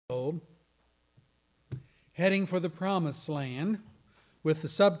Heading for the Promised Land, with the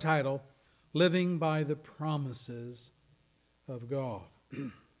subtitle, Living by the Promises of God.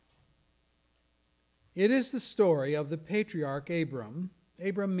 It is the story of the patriarch Abram.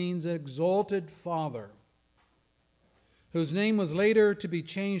 Abram means exalted father, whose name was later to be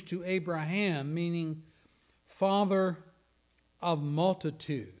changed to Abraham, meaning father of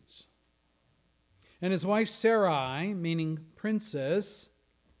multitudes. And his wife Sarai, meaning princess,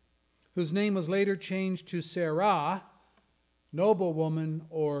 whose name was later changed to Sarah, noblewoman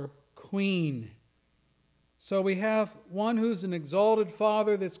or queen. So we have one who's an exalted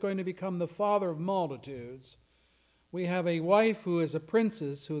father that's going to become the father of multitudes. We have a wife who is a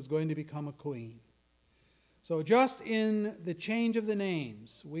princess who is going to become a queen. So just in the change of the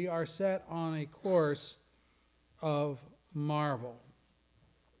names, we are set on a course of marvel.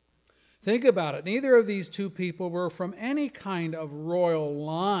 Think about it. Neither of these two people were from any kind of royal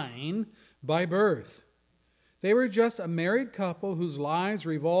line by birth. They were just a married couple whose lives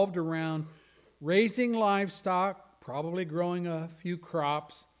revolved around raising livestock, probably growing a few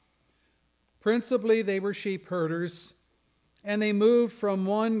crops. Principally, they were sheep herders, and they moved from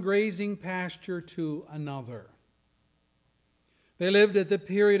one grazing pasture to another. They lived at the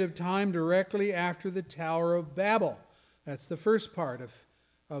period of time directly after the Tower of Babel. That's the first part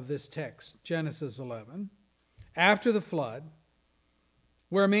of this text, Genesis 11. After the flood,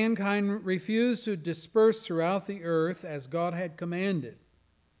 where mankind refused to disperse throughout the earth as God had commanded.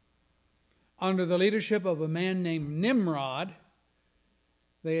 Under the leadership of a man named Nimrod,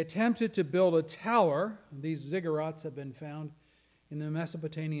 they attempted to build a tower. These ziggurats have been found in the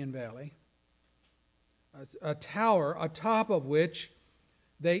Mesopotamian valley. A tower atop of which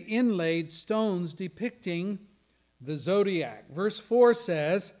they inlaid stones depicting the zodiac. Verse 4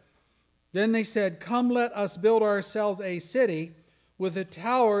 says, "Then they said, 'Come, let us build ourselves a city with a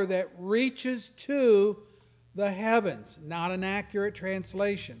tower that reaches to the heavens.'" Not an accurate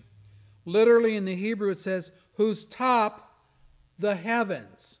translation. Literally in the Hebrew it says, "whose top the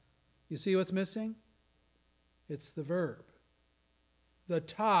heavens." You see what's missing? It's the verb. The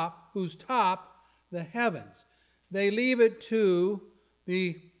top, whose top the heavens. They leave it to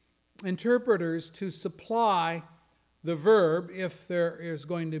the interpreters to supply the verb if there is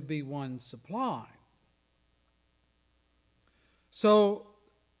going to be one supply. So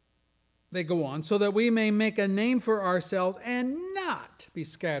they go on, "so that we may make a name for ourselves and not be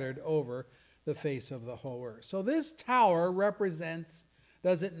scattered over the face of the whole earth." So this tower represents,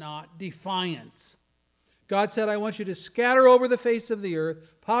 does it not, defiance. God said, "I want you to scatter over the face of the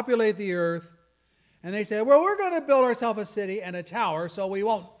earth, populate the earth." And they said, "Well, we're going to build ourselves a city and a tower, so we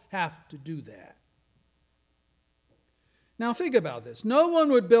won't have to do that." Now think about this. No one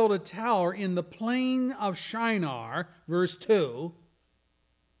would build a tower in the plain of Shinar, verse 2,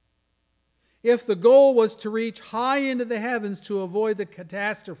 if the goal was to reach high into the heavens to avoid the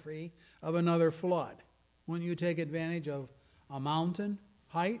catastrophe of another flood. Wouldn't you take advantage of a mountain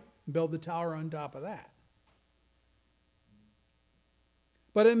height and build the tower on top of that?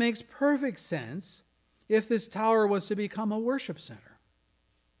 But it makes perfect sense if this tower was to become a worship center.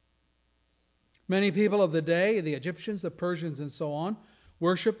 Many people of the day, the Egyptians, the Persians, and so on,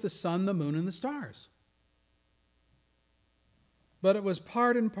 worshiped the sun, the moon, and the stars. But it was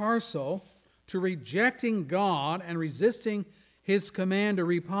part and parcel to rejecting God and resisting his command to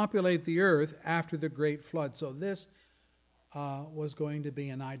repopulate the earth after the great flood. So this was going to be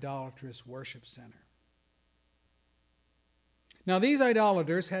an idolatrous worship center. Now these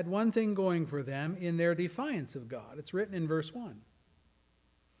idolaters had one thing going for them in their defiance of God. It's written in verse 1.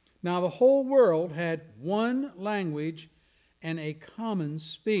 "Now the whole world had one language and a common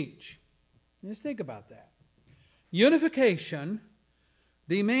speech." Just think about that. Unification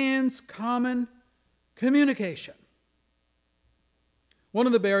demands common communication. One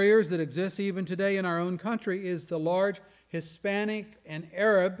of the barriers that exists even today in our own country is the large Hispanic and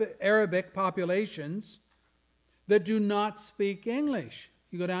Arabic populations that do not speak English.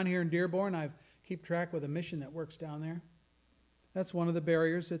 You go down here in Dearborn, I keep track with a mission that works down there. That's one of the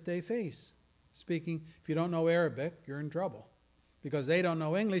barriers that they face. Speaking, if you don't know Arabic, you're in trouble because they don't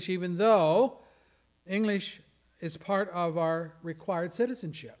know English, even though English is part of our required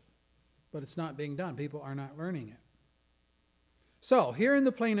citizenship. But it's not being done. People are not learning it. So, here in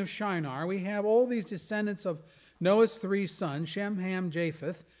the plain of Shinar, we have all these descendants of Noah's three sons, Shem, Ham,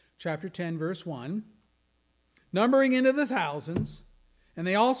 Japheth, chapter 10, verse 1, numbering into the thousands, and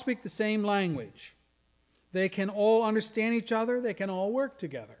they all speak the same language. They can all understand each other. They can all work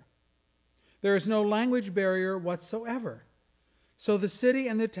together. There is no language barrier whatsoever. So the city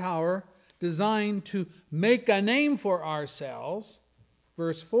and the tower, designed to make a name for ourselves,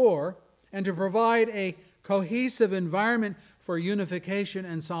 verse 4, and to provide a cohesive environment for unification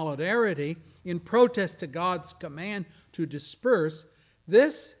and solidarity in protest to God's command to disperse,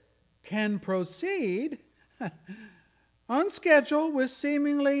 this can proceed on schedule with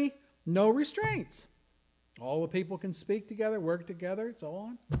seemingly no restraints. All the people can speak together, work together, so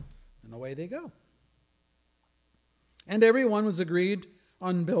on, and away they go. And everyone was agreed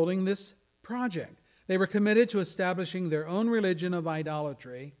on building this project. They were committed to establishing their own religion of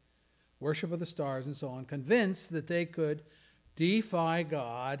idolatry, worship of the stars, and so on, convinced that they could defy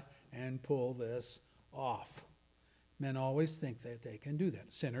God and pull this off. Men always think that they can do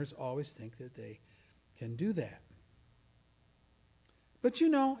that. Sinners always think that they can do that. But you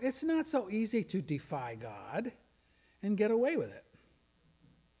know, it's not so easy to defy God and get away with it.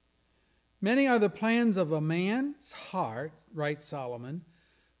 Many are the plans of a man's heart, writes Solomon,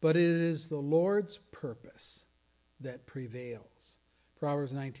 but it is the Lord's purpose that prevails.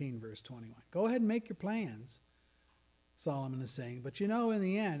 Proverbs 19, verse 21. Go ahead and make your plans, Solomon is saying. But you know, in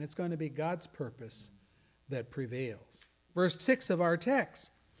the end, it's going to be God's purpose that prevails. Verse 6 of our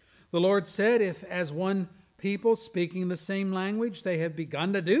text. The Lord said, if as one people speaking the same language they have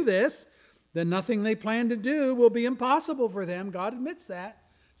begun to do this, then nothing they plan to do will be impossible for them. God admits that.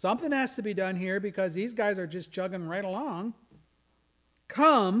 Something has to be done here because these guys are just chugging right along.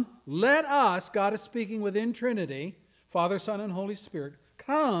 Come, let us, God is speaking within Trinity, Father, Son, and Holy Spirit.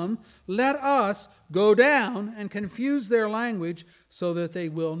 Come, let us go down and confuse their language so that they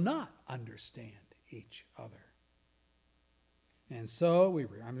will not understand each other. And so,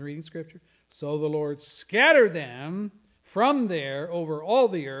 I'm reading Scripture, so the Lord scattered them from there over all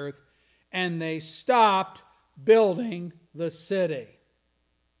the earth, and they stopped building the city.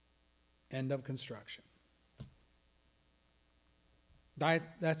 End of construction.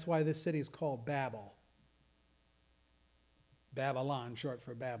 That's why this city is called Babel. Babylon, short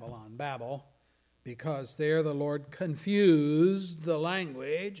for Babylon. Babel, because there the Lord confused the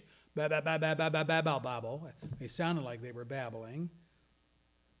language. Babel. They sounded like they were babbling.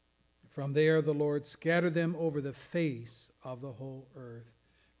 From there the Lord scattered them over the face of the whole earth.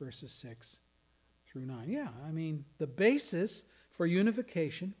 Verses 6 through 9. Yeah, I mean, the basis for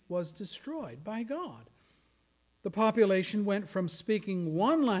unification was destroyed by God. The population went from speaking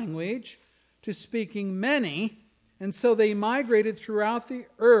one language to speaking many, and so they migrated throughout the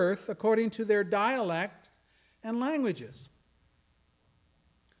earth according to their dialect and languages.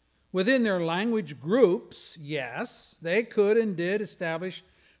 Within their language groups, yes, they could and did establish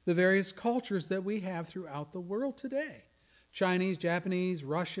the various cultures that we have throughout the world today. Chinese, Japanese,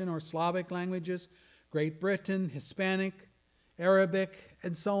 Russian, or Slavic languages, Great Britain, Hispanic, Arabic,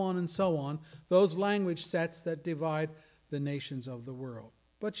 and so on and so on. Those language sets that divide the nations of the world.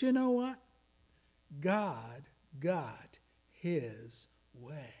 But you know what? God got his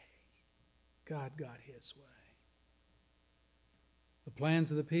way. God got his way. The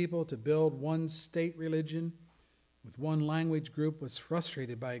plans of the people to build one state religion with one language group was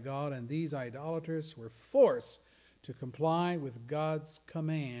frustrated by God, and these idolaters were forced to comply with God's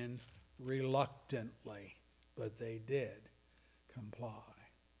command reluctantly. But they did comply.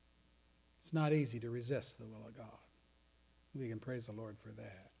 It's not easy to resist the will of God. We can praise the Lord for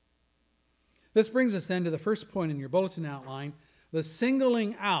that. This brings us then to the first point in your bulletin outline, the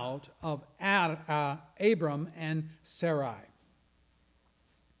singling out of Abram and Sarai.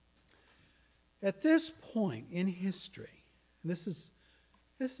 At this point in history, this is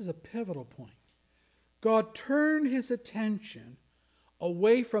a pivotal point, God turned his attention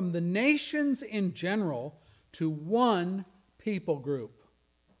away from the nations in general to one people group.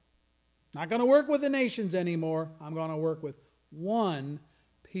 Not going to work with the nations anymore. I'm going to work with one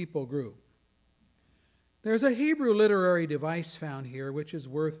people group. There's a Hebrew literary device found here which is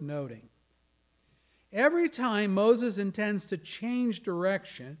worth noting. Every time Moses intends to change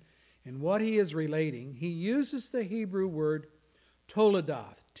direction in what he is relating, he uses the Hebrew word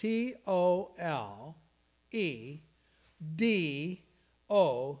toledoth, T-O-L-E-D-O-T-H,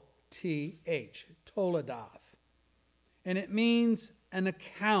 toledoth. And it means an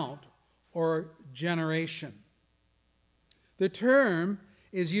account or generation. The term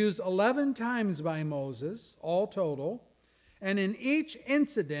is used 11 times by Moses, all total, and in each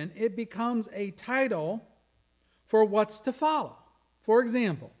incident it becomes a title for what's to follow. For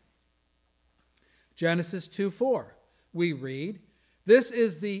example, Genesis 2:4, we read, "This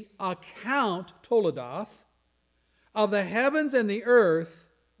is the account, toledoth, of the heavens and the earth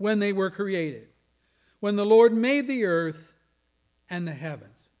when they were created, when the Lord made the earth and the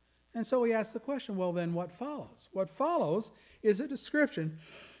heavens." And so we ask the question, well then what follows? What follows is a description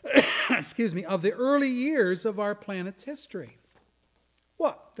of the early years of our planet's history.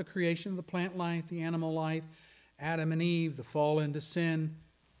 What? The creation of the plant life, the animal life, Adam and Eve, the fall into sin.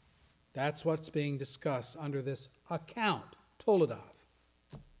 That's what's being discussed under this account, Toledoth.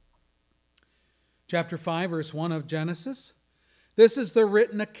 Chapter 5, verse 1 of Genesis. This is the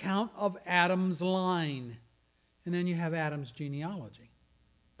written account of Adam's line. And then you have Adam's genealogy.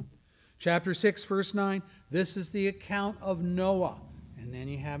 Chapter 6, verse 9. This is the account of Noah. And then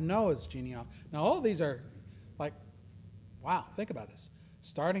you have Noah's genealogy. Now all these are like, wow, think about this.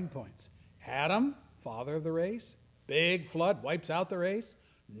 Starting points. Adam, father of the race. Big flood wipes out the race.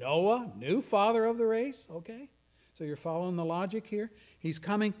 Noah, new father of the race. Okay? So you're following the logic here. He's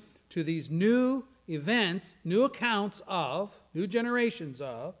coming to these new events, new accounts of, new generations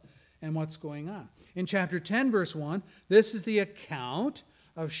of, and what's going on. In chapter 10, verse 1, this is the account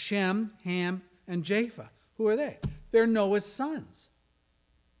of Shem, Ham, and Japheth. Who are they? They're Noah's sons.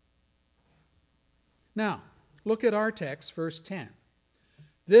 Now, look at our text, verse 10.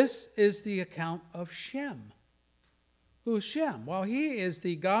 This is the account of Shem. Who's Shem? Well, he is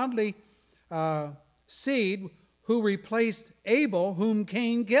the godly seed who replaced Abel, whom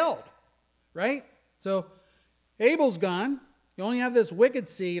Cain killed. Right? So, Abel's gone. You only have this wicked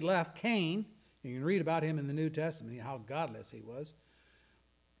seed left, Cain. You can read about him in the New Testament, how godless he was.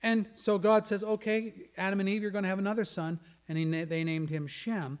 And so God says, okay, Adam and Eve, you're going to have another son. And they named him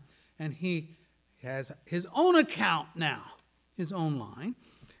Shem. And he has his own account now, his own line.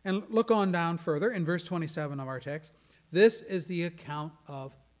 And look on down further in verse 27 of our text. This is the account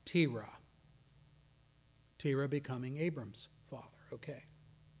of Terah. Terah becoming Abram's father. Okay.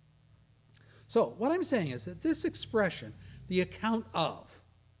 So what I'm saying is that this expression, the account of,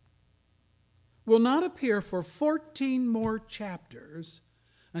 will not appear for 14 more chapters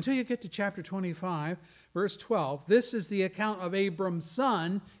until you get to chapter 25, verse 12. This is the account of Abram's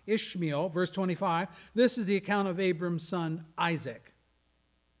son, Ishmael. Verse 25. This is the account of Abram's son, Isaac.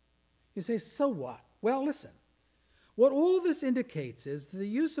 You say, so what? Well, listen. What all of this indicates is the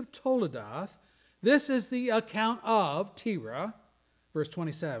use of Toledoth, this is the account of Terah, verse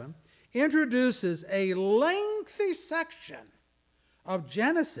 27, introduces a lengthy section of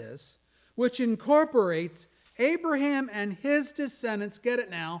Genesis which incorporates Abraham and his descendants, get it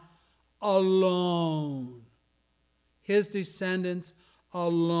now, alone. His descendants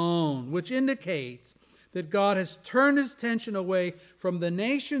alone, which indicates that God has turned his attention away from the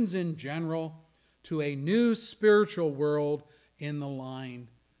nations in general to a new spiritual world in the line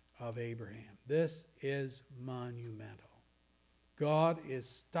of Abraham. This is monumental. God is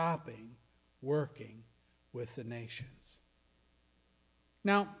stopping working with the nations.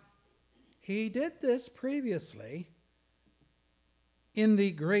 Now, he did this previously in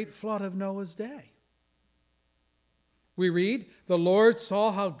the great flood of Noah's day. We read, the Lord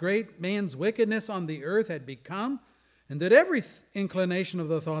saw how great man's wickedness on the earth had become, and that every inclination of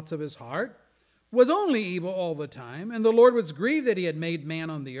the thoughts of his heart was only evil all the time. And the Lord was grieved that he had made man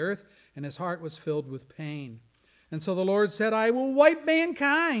on the earth, and his heart was filled with pain. And so the Lord said, I will wipe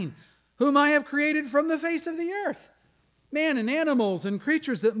mankind, whom I have created from the face of the earth, man and animals and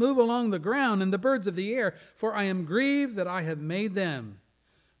creatures that move along the ground and the birds of the air, for I am grieved that I have made them.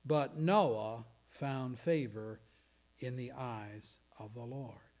 But Noah found favor in the eyes of the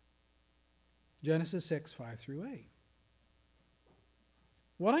Lord. Genesis 6, 5 through 8.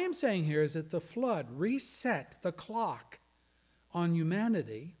 What I am saying here is that the flood reset the clock on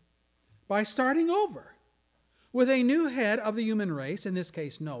humanity by starting over with a new head of the human race, in this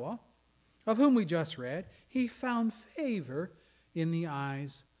case Noah, of whom we just read. He found favor in the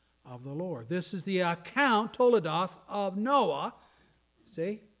eyes of the Lord. This is the account, Toledoth, of Noah.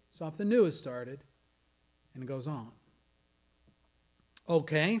 See, something new has started, and it goes on.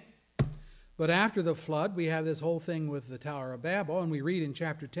 Okay, but after the flood, we have this whole thing with the Tower of Babel, and we read in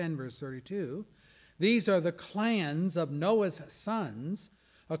chapter 10, verse 32, these are the clans of Noah's sons,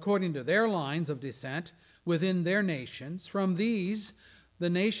 according to their lines of descent within their nations. From these, the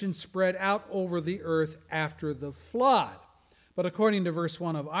nations spread out over the earth after the flood. But according to verse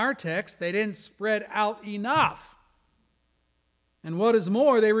 1 of our text, they didn't spread out enough. And what is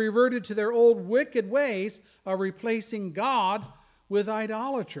more, they reverted to their old wicked ways of replacing God with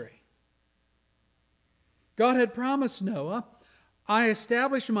idolatry. God had promised Noah, I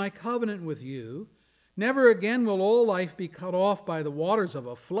establish my covenant with you. Never again will all life be cut off by the waters of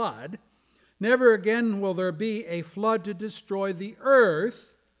a flood. Never again will there be a flood to destroy the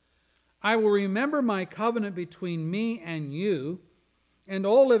earth. I will remember my covenant between me and you and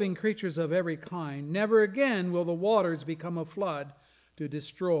all living creatures of every kind. Never again will the waters become a flood to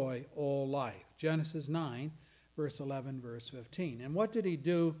destroy all life. Genesis 9, verse 11, verse 15. And what did he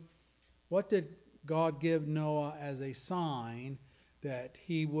do? What did God give Noah as a sign that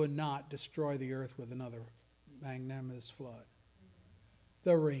he would not destroy the earth with another magnanimous flood?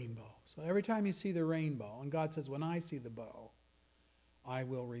 The rainbow. So every time you see the rainbow, and God says, when I see the bow, I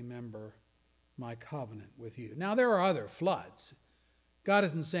will remember my covenant with you. Now there are other floods. God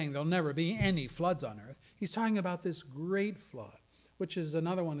isn't saying there'll never be any floods on earth. He's talking about this great flood, which is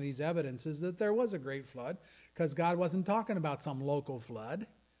another one of these evidences that there was a great flood, because God wasn't talking about some local flood,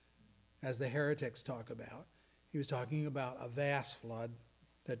 as the heretics talk about. He was talking about a vast flood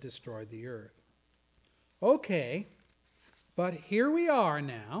that destroyed the earth. Okay, but here we are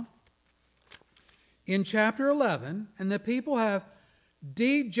now in chapter 11, and the people have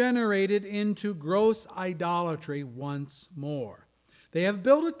degenerated into gross idolatry once more. They have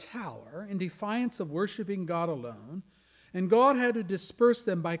built a tower in defiance of worshiping God alone, and God had to disperse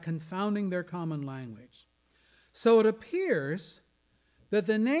them by confounding their common language. So it appears that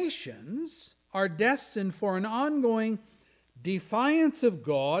the nations are destined for an ongoing defiance of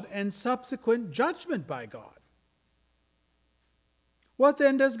God and subsequent judgment by God. What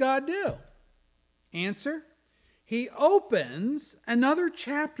then does God do? Answer: He opens another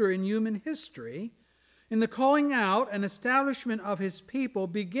chapter in human history in the calling out and establishment of his people,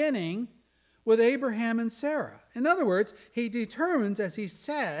 beginning with Abraham and Sarah. In other words, he determines, as he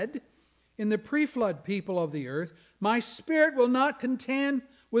said in the pre-flood people of the earth, my spirit will not contend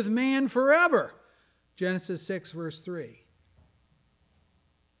with man forever. Genesis 6, verse 3.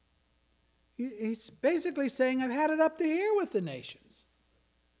 He's basically saying, I've had it up to here with the nations.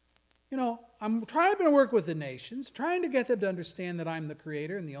 I'm trying to work with the nations, trying to get them to understand that I'm the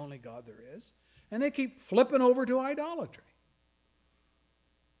creator and the only God there is, and they keep flipping over to idolatry.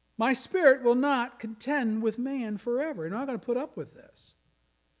 My spirit will not contend with man forever. You're not going to put up with this.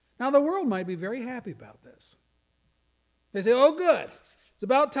 Now, the world might be very happy about this. They say, oh, good. It's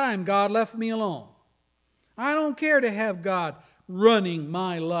about time God left me alone. I don't care to have God running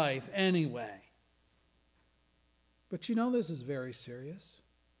my life anyway. But this is very serious.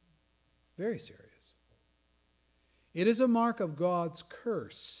 Very serious. It is a mark of God's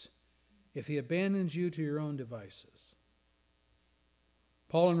curse if he abandons you to your own devices.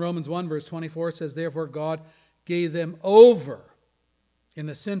 Paul in Romans 1 verse 24 says, therefore God gave them over in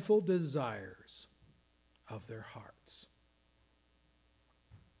the sinful desires of their hearts.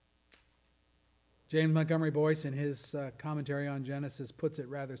 James Montgomery Boyce, in his commentary on Genesis, puts it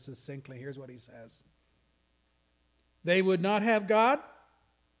rather succinctly. Here's what he says. They would not have God,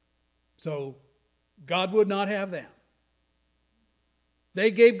 so God would not have them.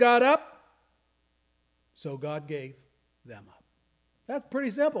 They gave God up, so God gave them up. That's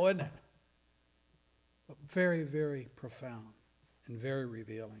pretty simple, isn't it? But very, very profound and very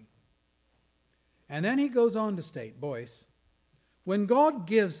revealing. And then he goes on to state, Boyce, when God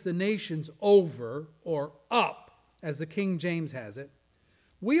gives the nations over or up, as the King James has it,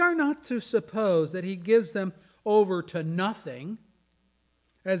 we are not to suppose that he gives them over to nothing,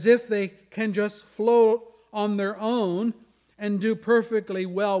 as if they can just float on their own and do perfectly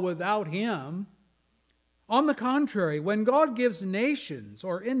well without him. On the contrary, when God gives nations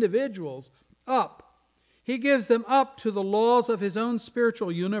or individuals up, he gives them up to the laws of his own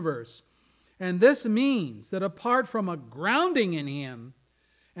spiritual universe. And this means that apart from a grounding in him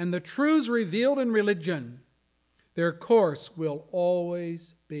and the truths revealed in religion, their course will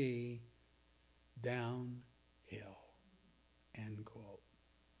always be downhill. End quote.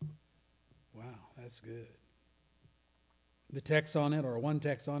 Wow, that's good. The text on it, or one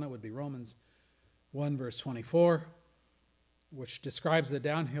text on it, would be Romans 1 verse 24, which describes the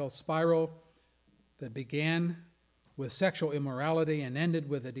downhill spiral that began with sexual immorality and ended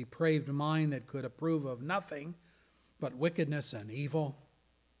with a depraved mind that could approve of nothing but wickedness and evil.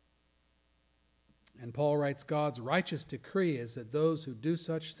 And Paul writes, God's righteous decree is that those who do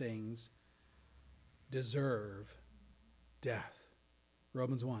such things deserve death.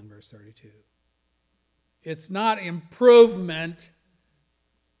 Romans 1 verse 32. It's not improvement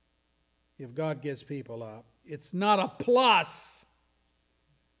if God gives people up. It's not a plus.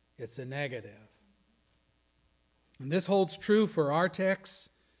 It's a negative. And this holds true for our texts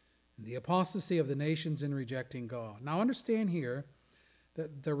and the apostasy of the nations in rejecting God. Now understand here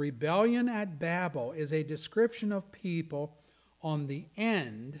that the rebellion at Babel is a description of people on the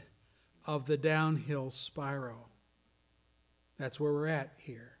end of the downhill spiral. That's where we're at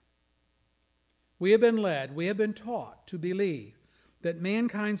here. We have been led, we have been taught to believe that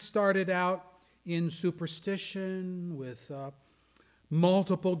mankind started out in superstition with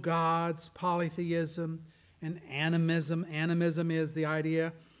multiple gods, polytheism, and animism. Animism is the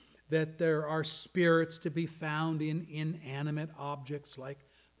idea that there are spirits to be found in inanimate objects, like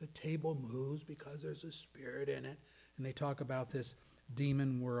the table moves because there's a spirit in it. And they talk about this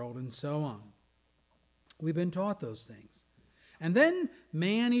demon world, and so on. We've been taught those things. And then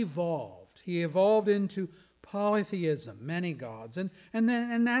man evolved. He evolved into polytheism, many gods. And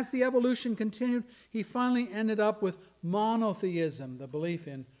as the evolution continued, he finally ended up with monotheism, the belief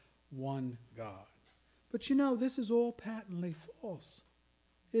in one God. But this is all patently false.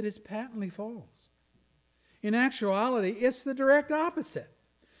 It is patently false. In actuality, it's the direct opposite.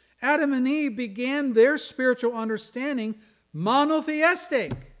 Adam and Eve began their spiritual understanding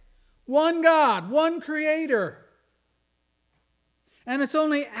monotheistic. One God, one Creator. And it's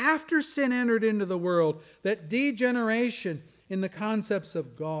only after sin entered into the world that degeneration in the concepts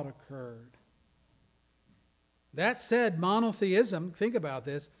of God occurred. That said, monotheism, think about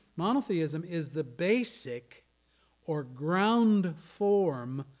this, monotheism is the basic or ground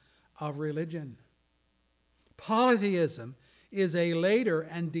form of religion. Polytheism is a later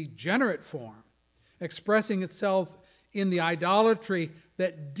and degenerate form, expressing itself in the idolatry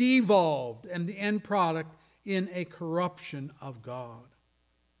that devolved and the end product in a corruption of God.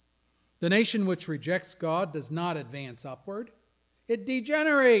 The nation which rejects God does not advance upward. It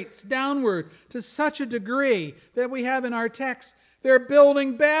degenerates downward to such a degree that we have in our text, they're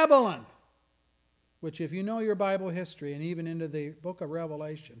building Babylon, which, if you know your Bible history and even into the book of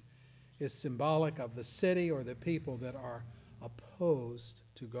Revelation, is symbolic of the city or the people that are opposed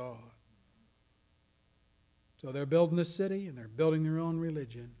to God. So they're building the city and they're building their own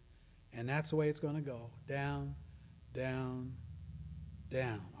religion. And that's the way it's going to go. Down, down,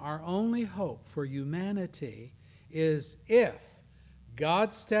 down. Our only hope for humanity is if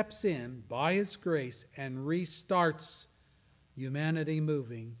God steps in by His grace and restarts humanity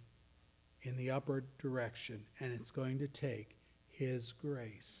moving in the upward direction. And it's going to take His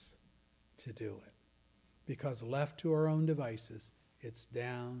grace to do it. Because left to our own devices, it's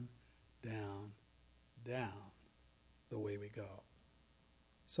down, down, down the way we go.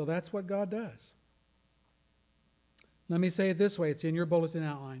 So that's what God does. Let me say it this way. It's in your bulletin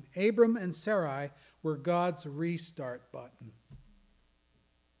outline. Abram and Sarai were God's restart button.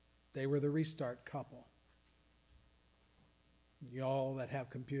 They were the restart couple. Y'all that have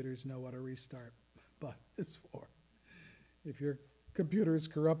computers know what a restart button is for. If your computer is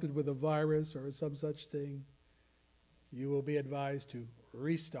corrupted with a virus or some such thing, you will be advised to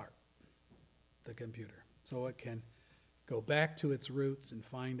restart the computer so it can go back to its roots and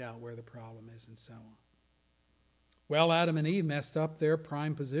find out where the problem is and so on. Well, Adam and Eve messed up their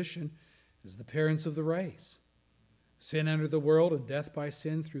prime position as the parents of the race. Sin entered the world and death by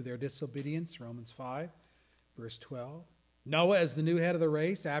sin through their disobedience, Romans 5, verse 12. Noah, as the new head of the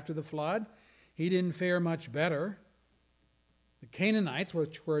race after the flood, he didn't fare much better. The Canaanites,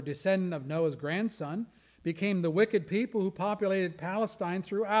 which were a descendant of Noah's grandson, became the wicked people who populated Palestine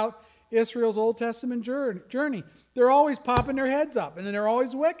throughout Israel's Old Testament journey. They're always popping their heads up, and they're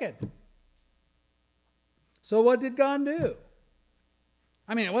always wicked. So what did God do?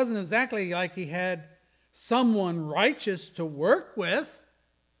 I mean, it wasn't exactly like He had someone righteous to work with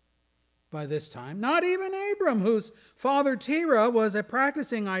by this time. Not even Abram, whose father Terah was a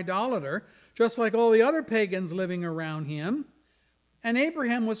practicing idolater, just like all the other pagans living around him. And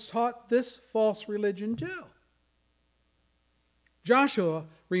Abraham was taught this false religion too. Joshua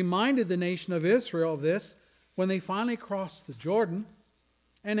reminded the nation of Israel of this when they finally crossed the Jordan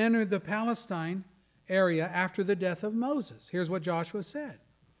and entered the Palestine area after the death of Moses. Here's what Joshua said.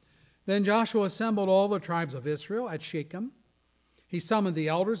 Then Joshua assembled all the tribes of Israel at Shechem. He summoned the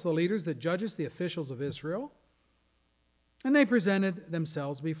elders, the leaders, the judges, the officials of Israel, and they presented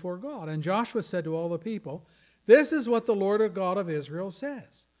themselves before God. And Joshua said to all the people, "This is what the Lord God of Israel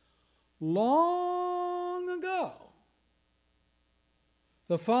says. Long ago,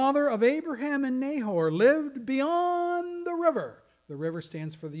 the father of Abraham and Nahor lived beyond the river." The river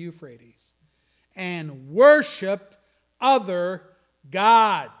stands for the Euphrates. "And worshipped other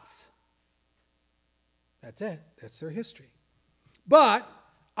gods." That's it. That's their history. "But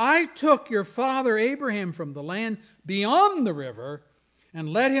I took your father Abraham from the land beyond the river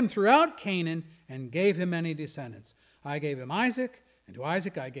and led him throughout Canaan and gave him many descendants. I gave him Isaac, and to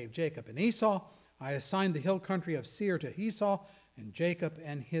Isaac I gave Jacob and Esau. I assigned the hill country of Seir to Esau, and Jacob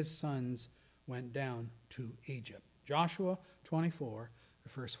and his sons went down to Egypt." Joshua 24, the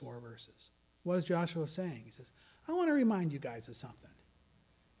first 4 verses. What is Joshua saying? He says, I want to remind you guys of something.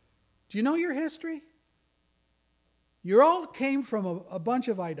 Do you know your history? You all came from a bunch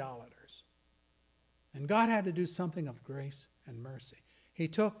of idolaters. And God had to do something of grace and mercy. He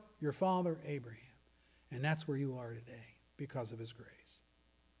took your father Abraham. And that's where you are today because of His grace.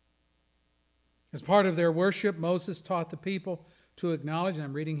 As part of their worship, Moses taught the people to acknowledge, and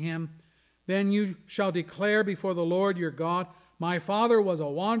I'm reading him, "Then you shall declare before the Lord your God My father was a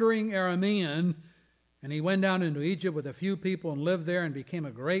wandering Aramean, and he went down into Egypt with a few people and lived there and became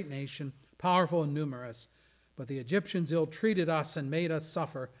a great nation, powerful and numerous. But the Egyptians ill-treated us and made us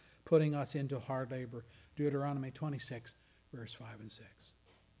suffer, putting us into hard labor. Deuteronomy 26, verse 5 and 6.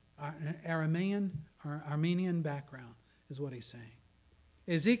 Armenian background is what he's saying.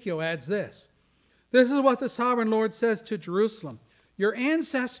 Ezekiel adds this. This is what the sovereign Lord says to Jerusalem. Your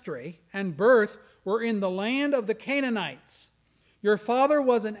ancestry and birth were in the land of the Canaanites. Your father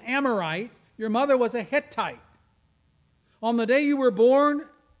was an Amorite. Your mother was a Hittite. On the day you were born,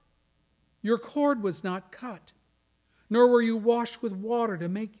 your cord was not cut, nor were you washed with water to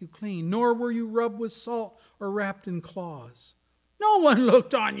make you clean, nor were you rubbed with salt or wrapped in cloths. No one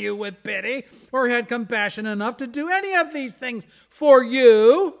looked on you with pity or had compassion enough to do any of these things for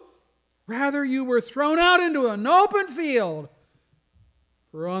you. Rather, you were thrown out into an open field.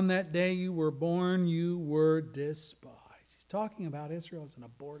 For on that day you were born, you were despised. He's talking about Israel as an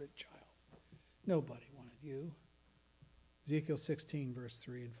aborted child. Nobody wanted you. Ezekiel 16, verse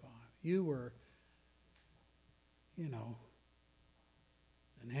 3 and 5. You were, an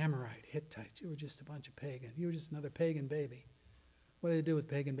Amorite, Hittite. You were just a bunch of pagan. You were just another pagan baby. What do they do with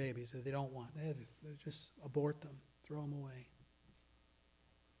pagan babies that they don't want? They just abort them, throw them away.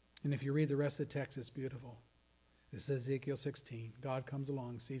 And if you read the rest of the text, it's beautiful. This is Ezekiel 16. God comes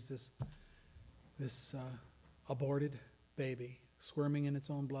along, sees this aborted baby squirming in its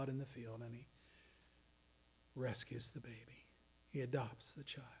own blood in the field, and he rescues the baby. He adopts the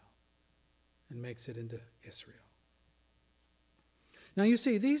child and makes it into Israel. Now you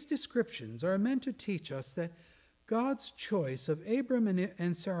see, these descriptions are meant to teach us that God's choice of Abram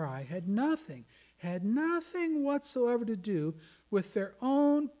and Sarai had nothing whatsoever to do with their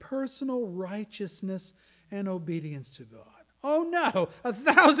own personal righteousness and obedience to God. Oh no,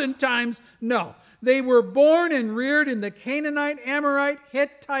 1,000 times no. They were born and reared in the Canaanite, Amorite,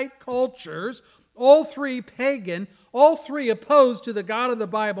 Hittite cultures, all three pagan, all three opposed to the God of the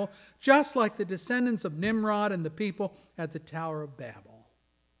Bible, just like the descendants of Nimrod and the people at the Tower of Babel.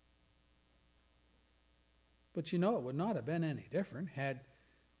 But it would not have been any different had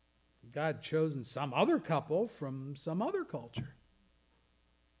God chosen some other couple from some other culture.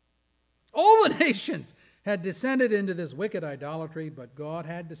 All the nations had descended into this wicked idolatry, but God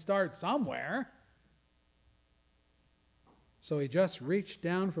had to start somewhere. So he just reached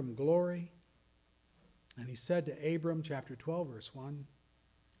down from glory, and he said to Abram, chapter 12, verse 1,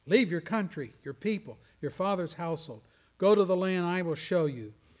 leave your country, your people, your father's household. Go to the land I will show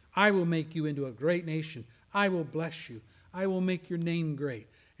you. I will make you into a great nation. I will bless you. I will make your name great,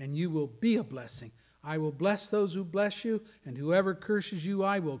 and you will be a blessing. I will bless those who bless you, and whoever curses you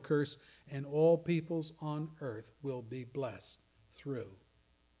I will curse, and all peoples on earth will be blessed through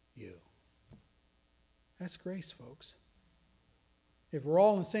you. That's grace, folks. If we're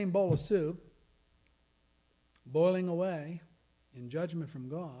all in the same bowl of soup, boiling away in judgment from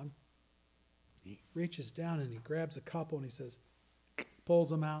God, he reaches down and he grabs a couple and he says, pulls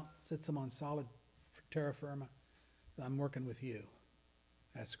them out, sits them on solid terra firma. I'm working with you.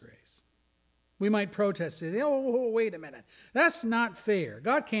 That's grace. We might protest and say, oh, wait a minute. That's not fair.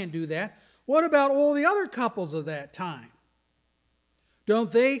 God can't do that. What about all the other couples of that time? Don't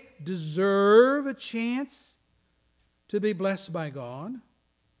they deserve a chance to be blessed by God?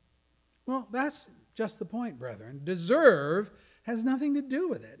 Well, that's just the point, brethren. Deserve has nothing to do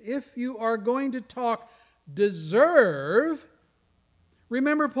with it. If you are going to talk deserve,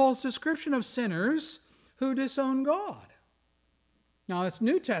 remember Paul's description of sinners who disown God. Now, it's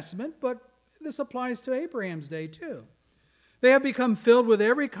New Testament, but this applies to Abraham's day too. They have become filled with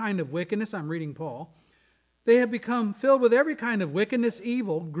every kind of wickedness. I'm reading Paul. They have become filled with every kind of wickedness,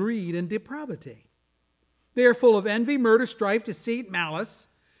 evil, greed, and depravity. They are full of envy, murder, strife, deceit, malice.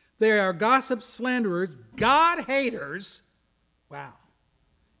 They are gossips, slanderers, God-haters. Wow.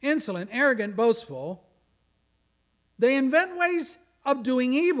 Insolent, arrogant, boastful. They invent ways of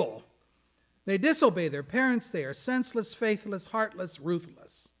doing evil. They disobey their parents. They are senseless, faithless, heartless,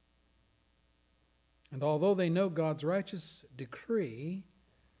 ruthless. And although they know God's righteous decree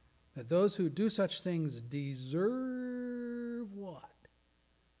that those who do such things deserve what?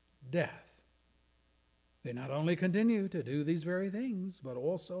 Death. They not only continue to do these very things, but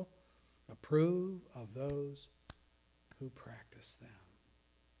also approve of those who practice them.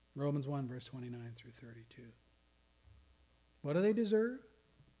 Romans 1, verse 29 through 32. What do they deserve?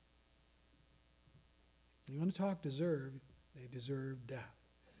 You want to talk deserve, they deserve death.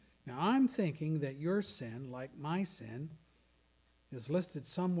 Now, I'm thinking that your sin, like my sin, is listed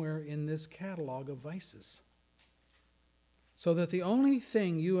somewhere in this catalog of vices. So that the only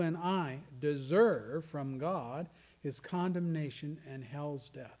thing you and I deserve from God is condemnation and hell's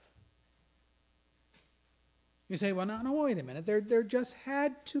death. You say, well, no, wait a minute. There just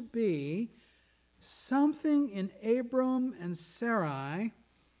had to be something in Abram and Sarai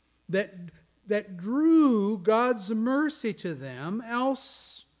that drew God's mercy to them,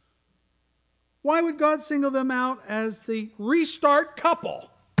 else why would God single them out as the restart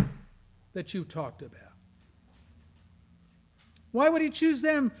couple that you talked about? Why would he choose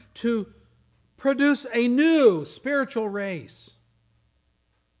them to produce a new spiritual race?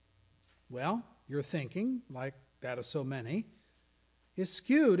 Well, your thinking, like that of so many, is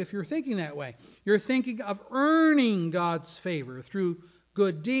skewed if you're thinking that way. You're thinking of earning God's favor through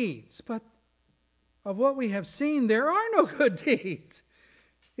good deeds. But of what we have seen, there are no good deeds.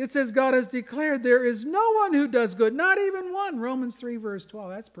 It says God has declared there is no one who does good, not even one. Romans 3 verse 12.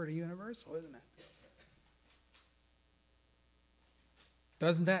 That's pretty universal, isn't it?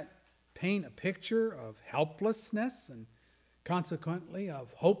 Doesn't that paint a picture of helplessness and consequently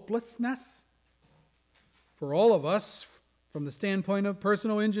of hopelessness for all of us from the standpoint of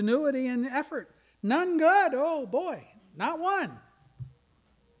personal ingenuity and effort? None good. Oh boy, not one.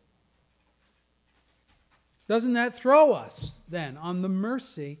 Doesn't that throw us then on the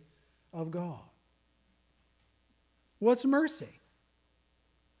mercy of God? What's mercy?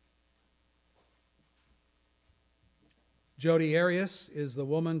 Jodi Arias is the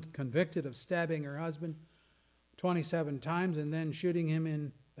woman convicted of stabbing her husband 27 times and then shooting him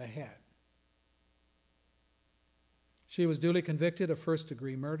in the head. She was duly convicted of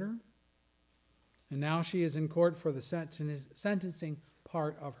first-degree murder, and now she is in court for the sentencing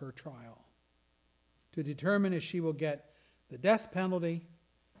part of her trial to determine if she will get the death penalty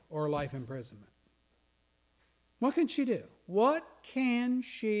or life imprisonment. What can she do? What can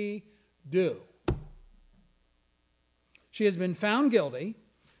she do? She has been found guilty.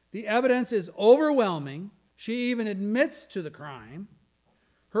 The evidence is overwhelming. She even admits to the crime.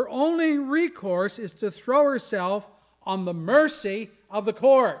 Her only recourse is to throw herself on the mercy of the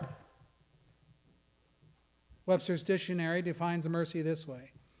court. Webster's Dictionary defines mercy this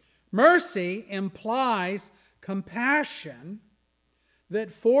way. Mercy implies compassion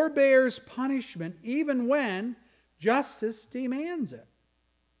that forbears punishment even when justice demands it.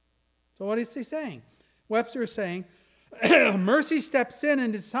 So what is he saying? Webster is saying, mercy steps in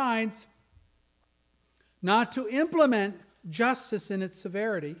and decides not to implement justice in its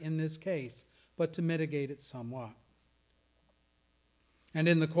severity in this case, but to mitigate it somewhat. And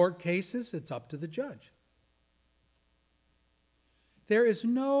in the court cases, it's up to the judge. There is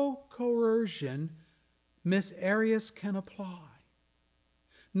no coercion Miss Arias can apply.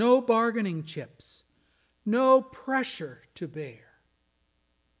 No bargaining chips. No pressure to bear.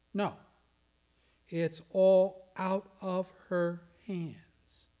 No. It's all out of her hands.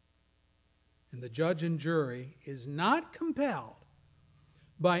 And the judge and jury is not compelled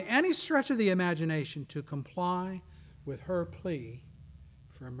by any stretch of the imagination to comply with her plea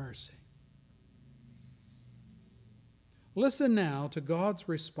for mercy. Listen now to God's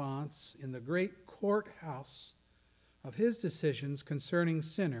response in the great courthouse of his decisions concerning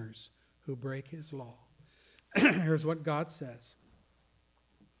sinners who break his law. Here's what God says.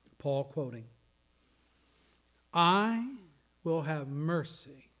 Paul quoting, I will have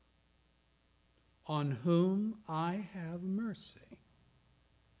mercy on whom I have mercy,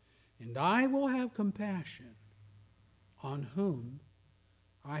 and I will have compassion on whom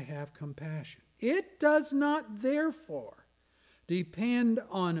I have compassion. It does not, therefore, depend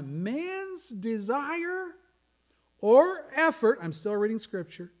on man's desire or effort, I'm still reading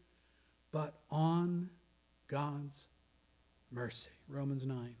Scripture, but on God's mercy. Romans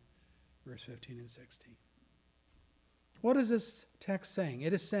 9, verse 15 and 16. What is this text saying?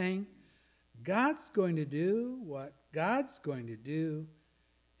 It is saying God's going to do what God's going to do,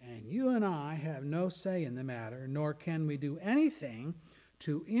 and you and I have no say in the matter, nor can we do anything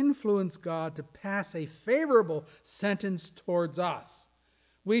to influence God to pass a favorable sentence towards us.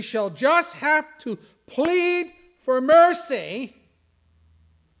 We shall just have to plead for mercy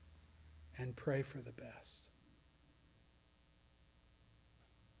and pray for the best.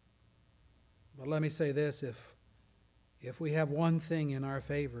 But let me say this, if we have one thing in our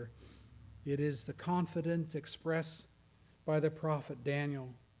favor, it is the confidence expressed by the prophet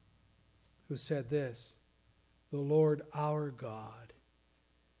Daniel, who said this, the Lord our God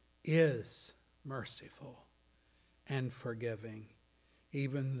is merciful and forgiving,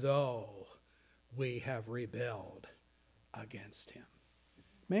 even though we have rebelled against him.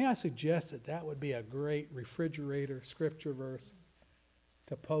 May I suggest that that would be a great refrigerator scripture verse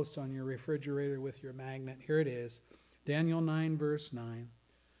to post on your refrigerator with your magnet. Here it is, Daniel 9, verse 9.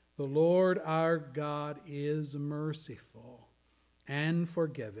 The Lord our God is merciful and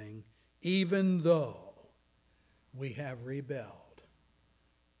forgiving, even though we have rebelled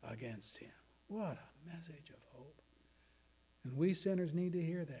against him. What a message of hope. And we sinners need to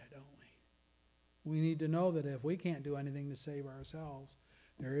hear that, don't we? We need to know that if we can't do anything to save ourselves,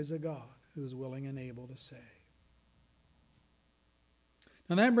 there is a God who's willing and able to save.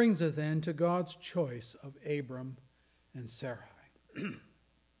 Now that brings us then to God's choice of Abram and Sarai.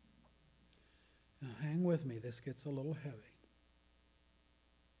 Now hang with me, this gets a little heavy.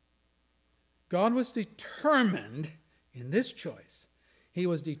 God was determined in this choice. He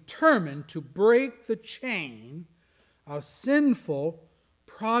was determined to break the chain of sinful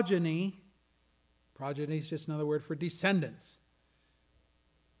progeny. Progeny is just another word for descendants.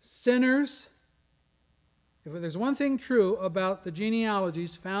 Sinners. If there's one thing true about the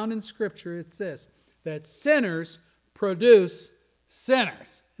genealogies found in Scripture, it's this, that sinners produce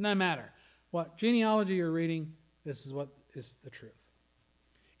sinners. It doesn't matter what genealogy you're reading, this is what is the truth.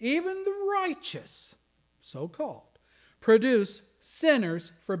 Even the righteous, so-called, produce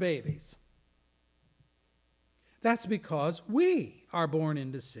sinners for babies. That's because we are born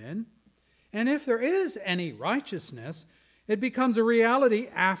into sin, and if there is any righteousness, it becomes a reality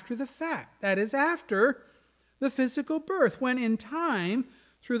after the fact. That is, after the physical birth, when in time,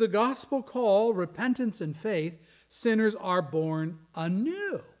 through the gospel call, repentance and faith, sinners are born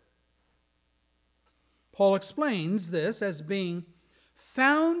anew. Paul explains this as being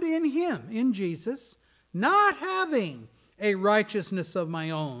found in him, in Jesus, not having a righteousness of my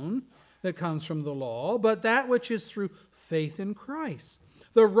own that comes from the law, but that which is through faith in Christ.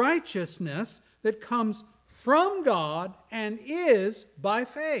 The righteousness that comes from God and is by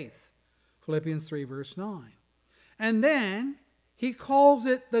faith. Philippians 3 verse 9. And then he calls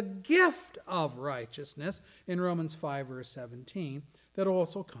it the gift of righteousness in Romans 5 verse 17 that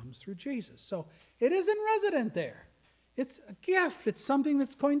also comes through Jesus. So it isn't resident there. It's a gift. It's something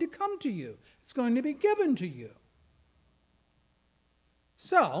that's going to come to you. It's going to be given to you.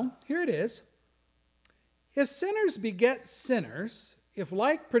 So, here it is. If sinners beget sinners, if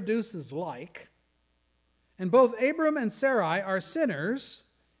like produces like, and both Abram and Sarai are sinners,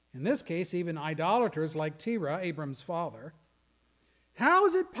 in this case even idolaters like Terah, Abram's father, how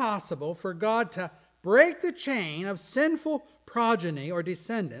is it possible for God to break the chain of sinful progeny or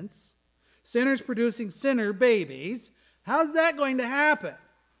descendants, sinners producing sinner babies? How's that going to happen?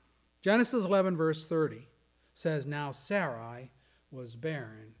 Genesis 11 verse 30 says, Now Sarai was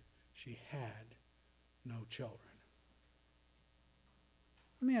barren. She had no children.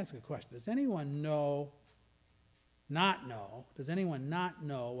 Let me ask a question. Does anyone not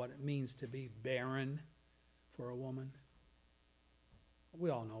know what it means to be barren for a woman? We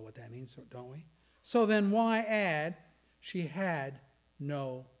all know what that means, don't we? So then why add, she had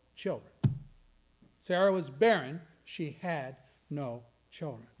no children? Sarah was barren. She had no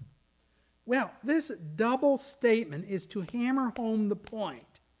children. Well, this double statement is to hammer home the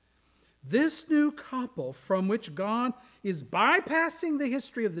point. This new couple, from which God is bypassing the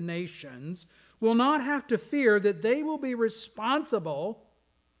history of the nations, will not have to fear that they will be responsible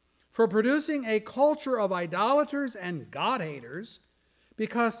for producing a culture of idolaters and God-haters,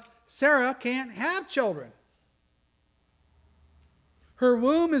 because Sarah can't have children. Her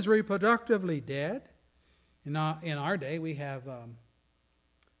womb is reproductively dead. In our day, we have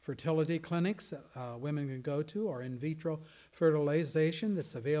fertility clinics that women can go to, or in vitro fertilization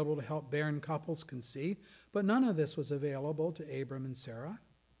that's available to help barren couples conceive. But none of this was available to Abram and Sarah.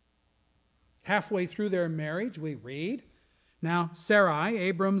 Halfway through their marriage, we read, Now Sarai,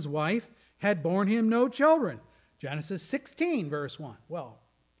 Abram's wife, had borne him no children. Genesis 16, verse 1. Well,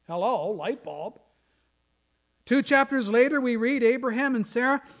 hello, light bulb. 2 chapters later, we read, Abraham and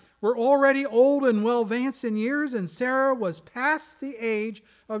Sarah were already old and well advanced in years, and Sarah was past the age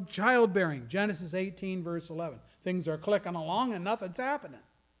of childbearing. Genesis 18, verse 11. Things are clicking along and nothing's happening.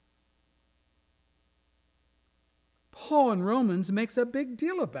 Paul in Romans makes a big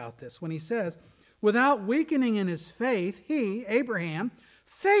deal about this when he says, without weakening in his faith, he, Abraham,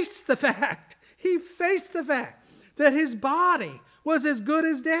 faced the fact that his body was as good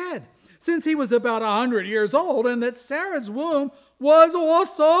as dead, since he was about 100 years old, and that Sarah's womb was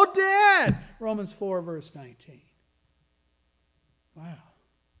also dead. Romans 4, verse 19. Wow.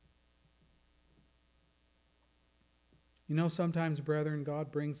 You know, sometimes, brethren,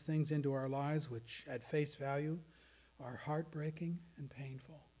 God brings things into our lives which, at face value, are heartbreaking and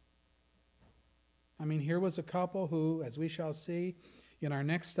painful. I mean, here was a couple who, as we shall see, in our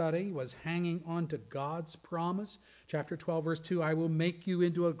next study was hanging on to God's promise. Chapter 12, verse 2, I will make you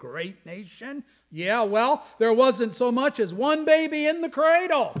into a great nation. Yeah, well, there wasn't so much as one baby in the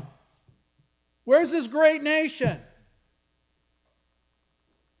cradle. Where's this great nation?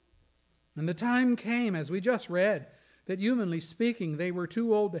 And the time came, as we just read, that humanly speaking, they were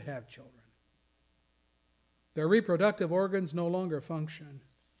too old to have children. Their reproductive organs no longer function.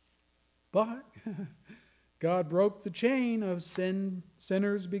 But God broke the chain of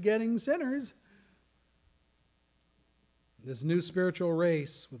sinners begetting sinners. This new spiritual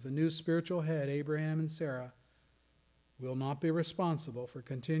race with the new spiritual head, Abraham and Sarah, will not be responsible for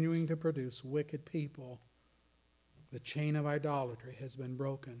continuing to produce wicked people. The chain of idolatry has been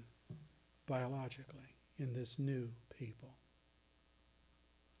broken biologically in this new people.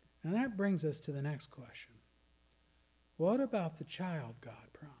 And that brings us to the next question. What about the child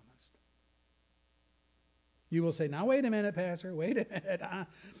God promised? You will say, now wait a minute, Pastor, wait a minute.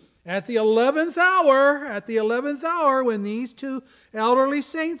 At the 11th hour, when these two elderly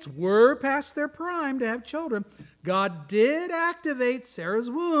saints were past their prime to have children, God did activate Sarah's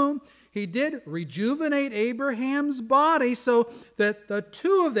womb. He did rejuvenate Abraham's body so that the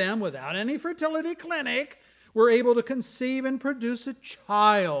two of them, without any fertility clinic, were able to conceive and produce a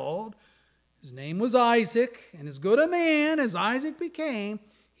child. His name was Isaac, and as good a man as Isaac became,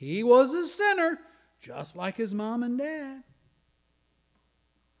 he was a sinner, just like his mom and dad.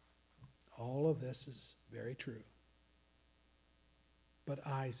 All of this is very true. But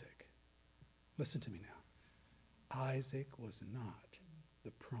Isaac, listen to me now, Isaac was not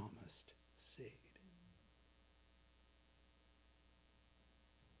the promised seed.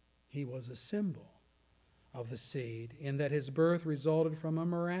 He was a symbol of the seed in that his birth resulted from a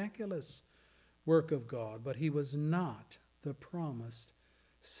miraculous work of God, but he was not the promised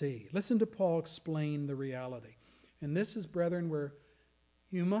seed. Listen to Paul explain the reality. And this is, brethren, where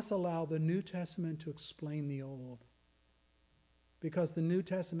you must allow the New Testament to explain the Old, because the New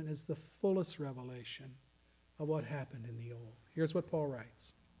Testament is the fullest revelation of what happened in the Old. Here's what Paul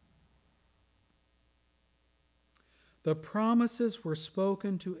writes. The promises were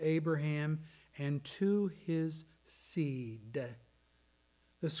spoken to Abraham and to his seed.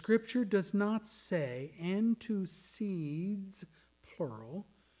 The Scripture does not say, and to seeds, plural,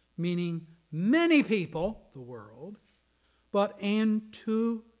 meaning many people, the world, but and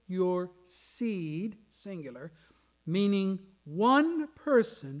to your seed, singular, meaning one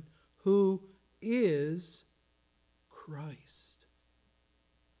person who is Christ.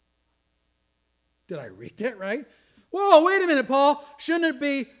 Did I read that right? Whoa, wait a minute, Paul. Shouldn't it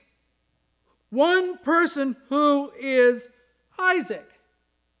be one person who is Isaac?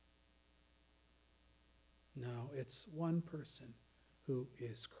 No, it's one person who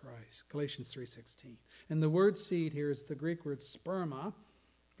is Christ. Galatians 3:16. And the word seed here is the Greek word sperma,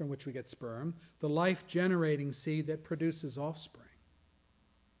 from which we get sperm, the life-generating seed that produces offspring.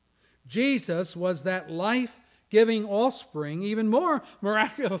 Jesus was that life-giving offspring, even more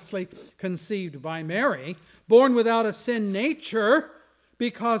miraculously conceived by Mary, born without a sin nature,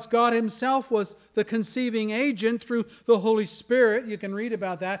 because God himself was the conceiving agent through the Holy Spirit. You can read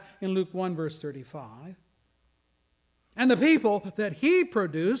about that in Luke 1, verse 35. And the people that he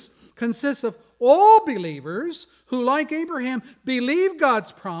produced consists of all believers who, like Abraham, believe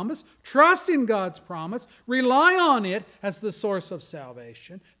God's promise, trust in God's promise, rely on it as the source of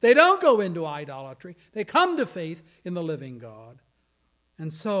salvation. They don't go into idolatry. They come to faith in the living God.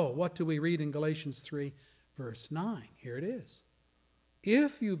 And so, what do we read in Galatians 3, verse 9? Here it is.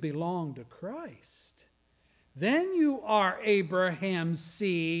 If you belong to Christ, then you are Abraham's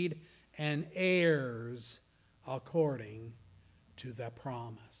seed and heirs according to the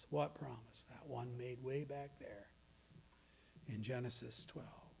promise. What promise? That one made way back there in Genesis 12.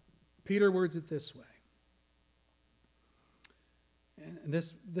 Peter words it this way. And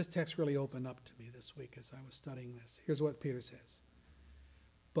this text really opened up to me this week as I was studying this. Here's what Peter says.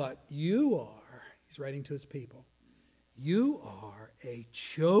 But you are, he's writing to his people, you are a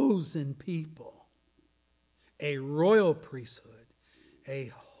chosen people, a royal priesthood,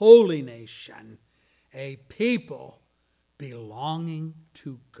 a holy nation, a people belonging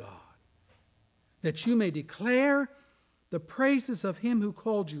to God, that you may declare the praises of him who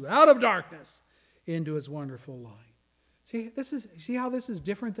called you out of darkness into his wonderful light. See how this is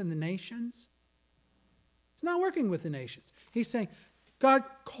different than the nations? It's not working with the nations. He's saying, God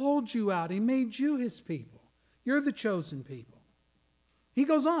called you out. He made you his people. You're the chosen people. He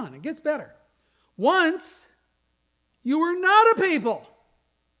goes on. It gets better. Once you were not a people.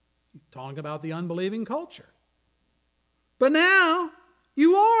 Talking about the unbelieving culture. But now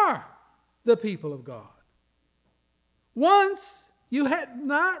you are the people of God. Once You had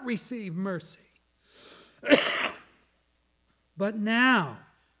not received mercy. But now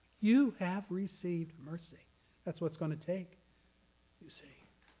you have received mercy. That's what it's going to take, you see,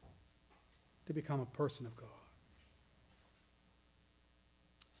 to become a person of God.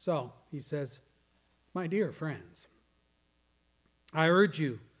 So, he says, my dear friends, I urge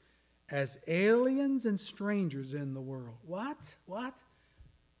you as aliens and strangers in the world. What? What?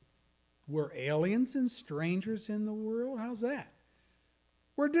 We're aliens and strangers in the world? How's that?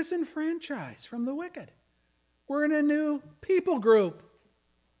 We're disenfranchised from the wicked. We're in a new people group.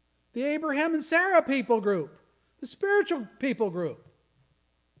 The Abraham and Sarah people group. The spiritual people group.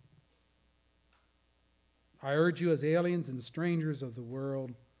 I urge you as aliens and strangers of the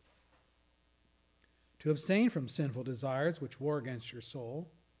world to abstain from sinful desires which war against your soul.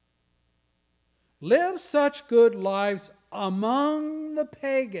 Live such good lives among the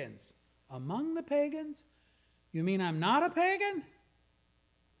pagans. Among the pagans? You mean I'm not a pagan?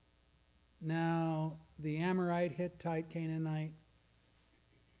 Now, the Amorite, Hittite, Canaanite,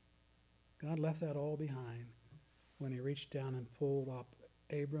 God left that all behind when he reached down and pulled up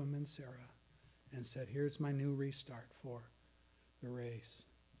Abram and Sarah and said, here's my new restart for the race.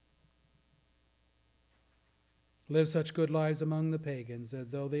 Live such good lives among the pagans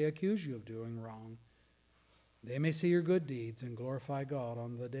that though they accuse you of doing wrong, they may see your good deeds and glorify God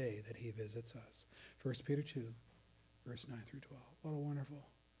on the day that he visits us. 1 Peter 2, verse 9 through 12. What a wonderful,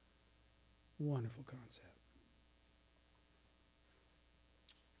 wonderful concept.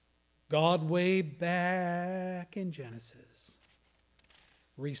 God, way back in Genesis,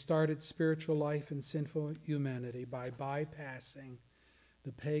 restarted spiritual life in sinful humanity by bypassing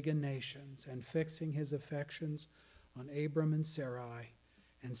the pagan nations and fixing his affections on Abram and Sarai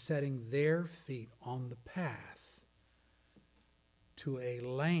and setting their feet on the path to a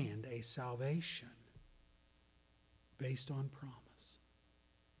land, a salvation based on promise.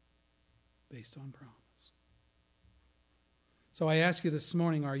 Based on promise. So I ask you this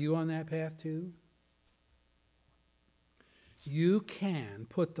morning, are you on that path too? You can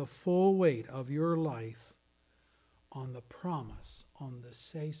put the full weight of your life on the promise, on the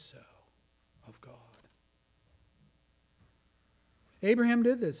say-so of God. Abraham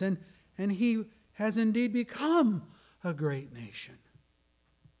did this, and he has indeed become a great nation.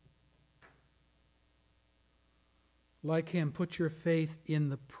 Like him, put your faith in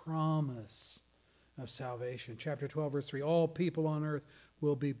the promise of salvation. Chapter 12, verse 3, all people on earth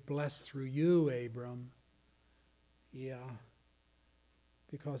will be blessed through you, Abram. Yeah,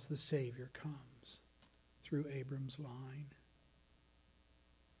 because the Savior comes through Abram's line.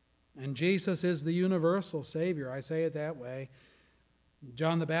 And Jesus is the universal Savior. I say it that way.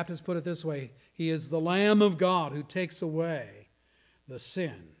 John the Baptist put it this way, he is the Lamb of God who takes away the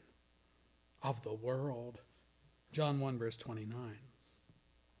sin of the world. John 1, verse 29.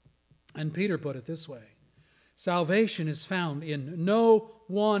 And Peter put it this way, salvation is found in no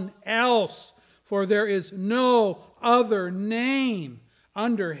one else, for there is no other name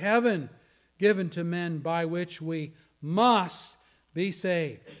under heaven given to men by which we must be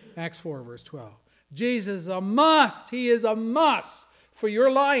saved. Acts 4, verse 12. Jesus is a must. He is a must for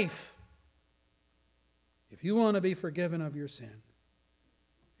your life. If you want to be forgiven of your sin,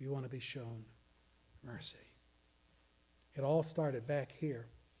 if you want to be shown mercy. It all started back here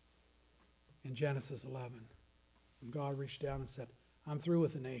in Genesis 11. When God reached down and said, I'm through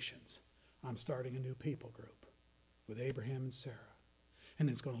with the nations. I'm starting a new people group with Abraham and Sarah. And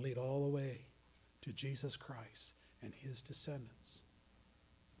it's going to lead all the way to Jesus Christ and his descendants.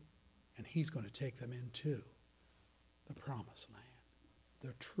 And he's going to take them into the promised land,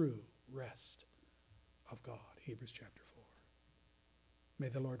 the true rest of God. Hebrews chapter 4. May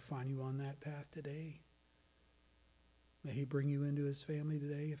the Lord find you on that path today. May he bring you into his family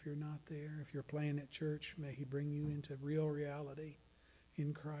today if you're not there. If you're playing at church, may he bring you into real reality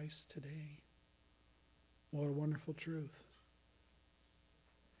in Christ today. What a wonderful truth.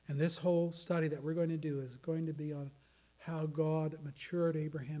 And this whole study that we're going to do is going to be on how God matured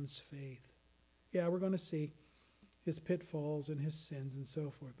Abraham's faith. Yeah, we're going to see his pitfalls and his sins and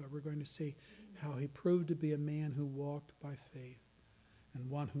so forth, but we're going to see how he proved to be a man who walked by faith and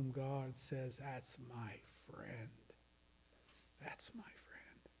one whom God says, that's my friend. That's my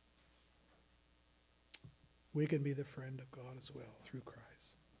friend. We can be the friend of God as well through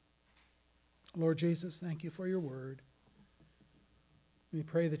Christ. Lord Jesus, thank you for your word. We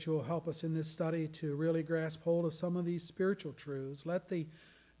pray that you will help us in this study to really grasp hold of some of these spiritual truths. Let the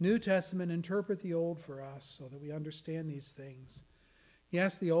New Testament interpret the Old for us so that we understand these things.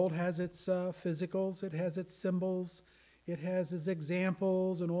 Yes, the Old has its physicals, it has its symbols, it has its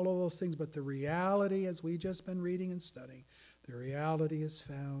examples and all of those things, but the reality, as we've just been reading and studying, The reality is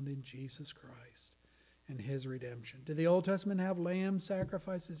found in Jesus Christ and his redemption. Did the Old Testament have lamb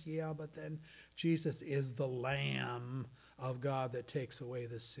sacrifices? Yeah, but then Jesus is the Lamb of God that takes away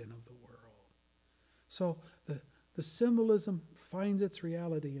the sin of the world. So the symbolism finds its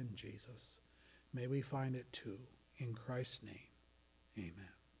reality in Jesus. May we find it too in Christ's name.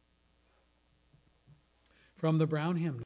 Amen. From the Brown Hymn.